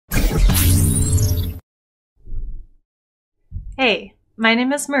Hey, my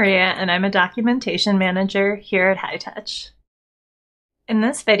name is Maria and I'm a documentation manager here at Hightouch. In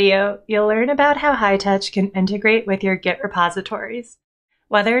this video, you'll learn about how Hightouch can integrate with your Git repositories,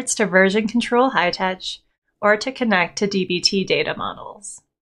 whether it's to version control Hightouch or to connect to dbt data models.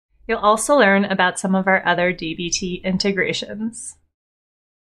 You'll also learn about some of our other dbt integrations.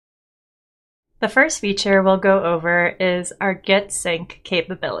 The first feature we'll go over is our Git Sync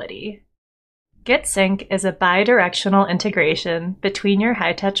capability. Git Sync is a bi-directional integration between your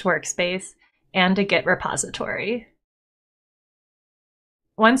Hightouch workspace and a Git repository.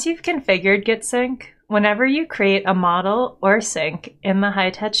 Once you've configured Git Sync, whenever you create a model or sync in the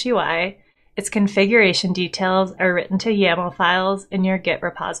Hightouch UI, its configuration details are written to YAML files in your Git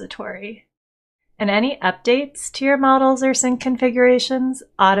repository. And any updates to your models or sync configurations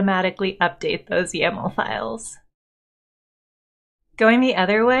automatically update those YAML files. Going the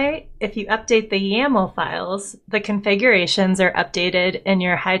other way, if you update the YAML files, the configurations are updated in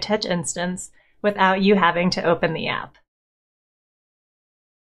your Hightouch instance without you having to open the app.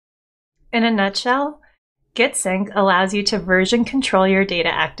 In a nutshell, Git Sync allows you to version control your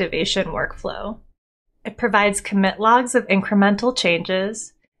data activation workflow. It provides commit logs of incremental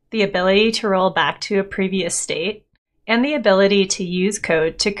changes, the ability to roll back to a previous state, and the ability to use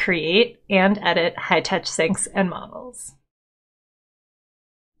code to create and edit Hightouch syncs and models.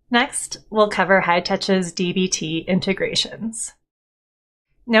 Next, we'll cover Hightouch's dbt integrations.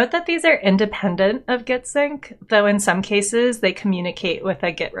 Note that these are independent of Git Sync, though in some cases they communicate with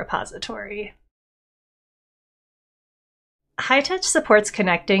a Git repository. Hightouch supports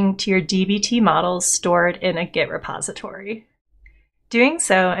connecting to your dbt models stored in a Git repository. Doing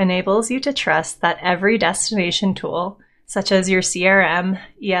so enables you to trust that every destination tool, such as your CRM,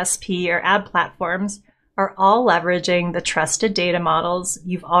 ESP, or ad platforms, are all leveraging the trusted data models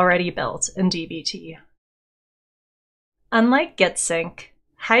you've already built in dbt. Unlike Git Sync,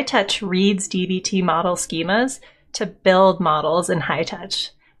 Hightouch reads dbt model schemas to build models in Hightouch,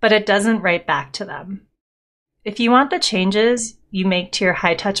 but it doesn't write back to them. If you want the changes you make to your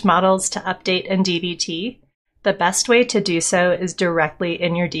Hightouch models to update in dbt, the best way to do so is directly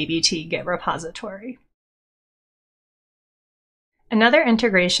in your dbt Git repository. Another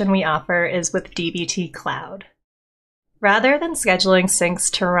integration we offer is with dbt Cloud. Rather than scheduling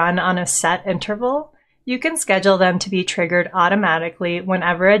syncs to run on a set interval, you can schedule them to be triggered automatically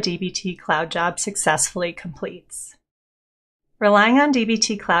whenever a dbt Cloud job successfully completes. Relying on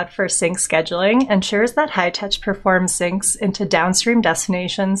dbt Cloud for sync scheduling ensures that Hightouch performs syncs into downstream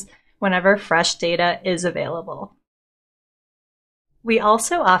destinations whenever fresh data is available. We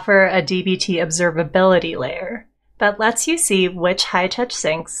also offer a dbt observability layer that lets you see which Hightouch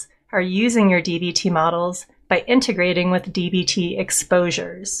syncs are using your dbt models by integrating with dbt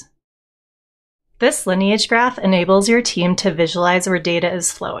exposures. This lineage graph enables your team to visualize where data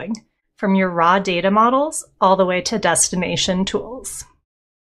is flowing, from your raw data models all the way to destination tools.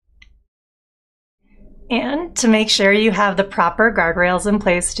 And to make sure you have the proper guardrails in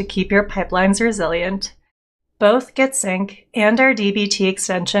place to keep your pipelines resilient, both Git Sync and our dbt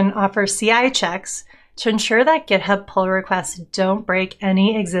extension offer CI checks to ensure that GitHub pull requests don't break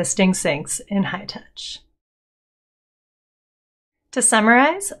any existing syncs in Hightouch. To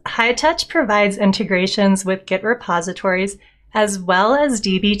summarize, Hightouch provides integrations with Git repositories as well as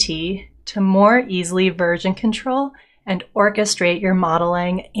dbt to more easily version control and orchestrate your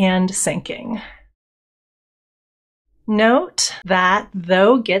modeling and syncing. Note that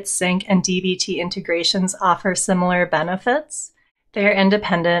though Git Sync and dbt integrations offer similar benefits, they are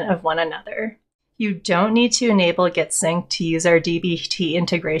independent of one another. You don't need to enable Git Sync to use our dbt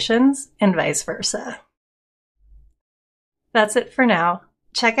integrations, and vice versa. That's it for now.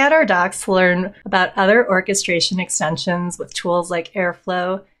 Check out our docs to learn about other orchestration extensions with tools like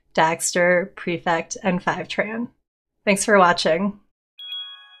Airflow, Dagster, Prefect, and Fivetran. Thanks for watching.